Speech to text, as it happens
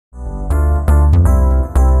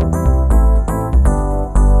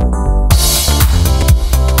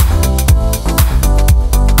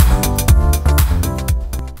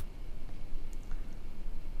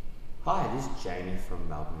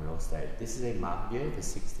Estate. This is a market view for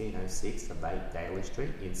 1606 of Daly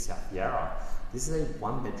Street in South Yarra. This is a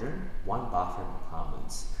 1-bedroom, 1-bathroom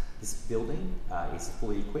apartment. This building is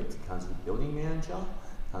fully equipped. It comes with building manager,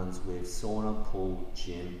 comes with sauna, pool,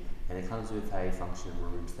 gym, and it comes with a function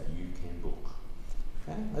rooms that you can book.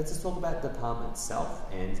 Okay, let's just talk about the apartment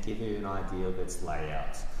itself and give you an idea of its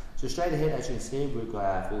layout. So straight ahead, as you can see, we've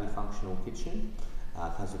got a fully functional kitchen.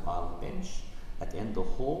 Comes with island bench. At the end of the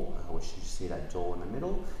hall, which you see that door in the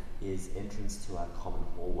middle, is entrance to our common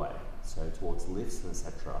hallway, so towards lifts and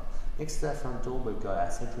etc. Next to that front door, we've got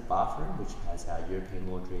our central bathroom, which has our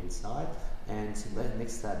European laundry inside, and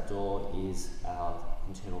next to that door is our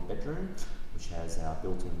internal bedroom, which has our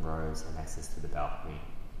built-in robes and access to the balcony.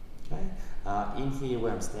 Okay. In here,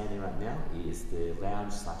 where I'm standing right now, is the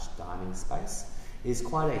lounge/dining space. It is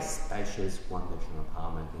quite a spacious 1-bedroom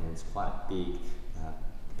apartment, and it's quite big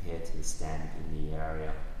compared to the standard in the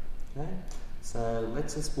area. Okay, so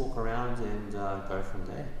let's just walk around and go from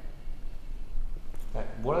there. Okay.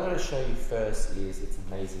 What I'm going to show you first is its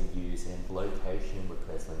amazing views and the location we're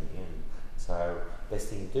presently in. So best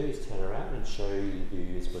thing to do is turn around and show you the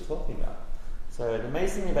views we're talking about. So the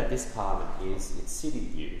amazing thing about this apartment is its city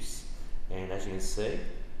views, and as you can see,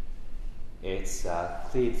 it's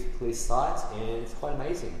clear sight and it's quite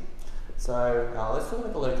amazing. So let's talk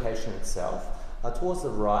about the location itself. Towards the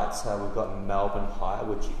right, we've got Melbourne High,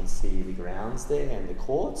 which you can see the grounds there and the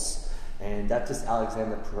courts, and that's just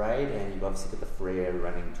Alexander Parade, and you've obviously got the freeway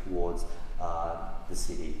running towards the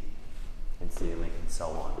city and CityLink and so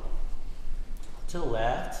on. To the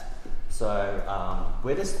left, so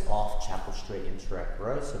we're just off Chapel Street Interact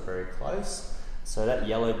Road, so very close. So that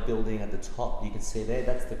yellow building at the top, you can see there,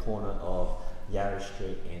 that's the corner of Yarra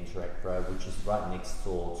Street Interact Road, which is right next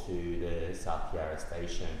door to the South Yarra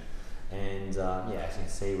station. And yeah, as you can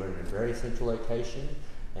see, we're in a very central location,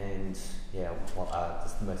 and yeah,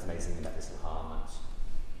 just the most amazing thing about this apartment.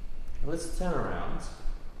 Let's turn around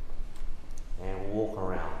and walk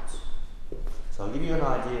around. So I'll give you an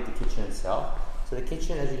idea of the kitchen itself. So the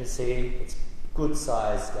kitchen, as you can see, it's good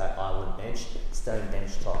sized island bench, stone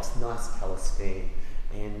bench tops, nice colour scheme,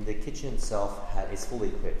 and the kitchen itself is fully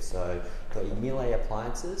equipped. So you've got your Miele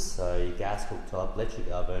appliances, so your gas cooktop,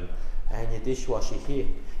 electric oven, and your dishwasher here.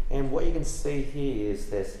 And what you can see here is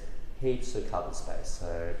there's heaps of cupboard space,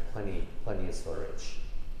 so plenty of storage.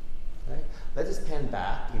 Okay. Let's just pan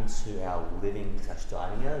back into our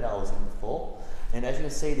living/dining area that I was in before. And as you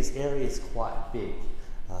can see, this area is quite big.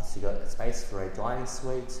 So you've got space for a dining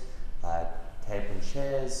suite, table and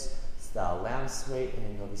chairs, lounge suite,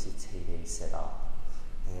 and obviously TV set up.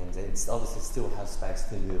 And it's obviously still has space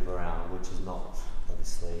to move around, which is not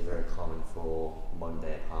obviously very common for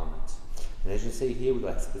modern-day apartments. And as you can see here, we've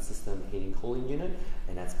got a split system heating cooling unit,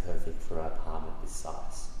 and that's perfect for our apartment this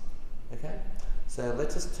size. Okay, so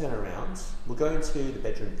let's just turn around. We'll go into the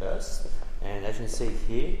bedroom first, and as you can see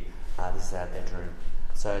here, this is our bedroom.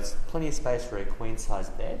 So it's plenty of space for a queen-size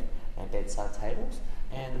bed and bedside tables.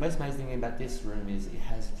 And the most amazing thing about this room is it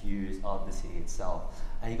has views of the city itself,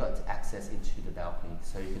 and you've got access into the balcony,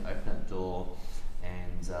 so you can open that door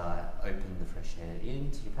and open the fresh air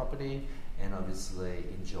into your property, and obviously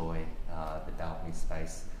enjoy the balcony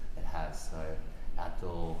space it has. So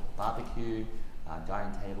outdoor barbecue,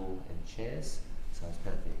 dining table and chairs, so it's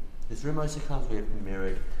perfect. This room also comes with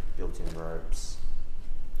mirrored built-in robes.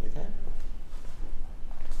 Okay.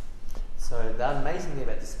 So the amazing thing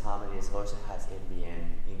about this apartment is it also has NBN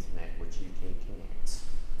internet, which you can connect.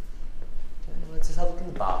 Okay, let's just have a look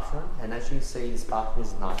in the bathroom, and as you can see, this bathroom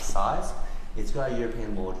is a nice size. It's got a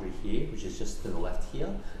European laundry here, which is just to the left here.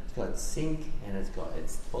 It's got a sink, and it's got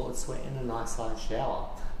its toilet suite and a nice sized shower.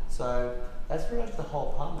 So that's pretty much the whole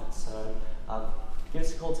apartment. So give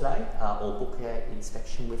us a call today or book an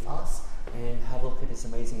inspection with us and have a look at this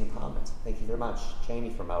amazing apartment. Thank you very much.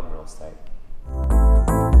 Jamie from Melbourne Real Estate.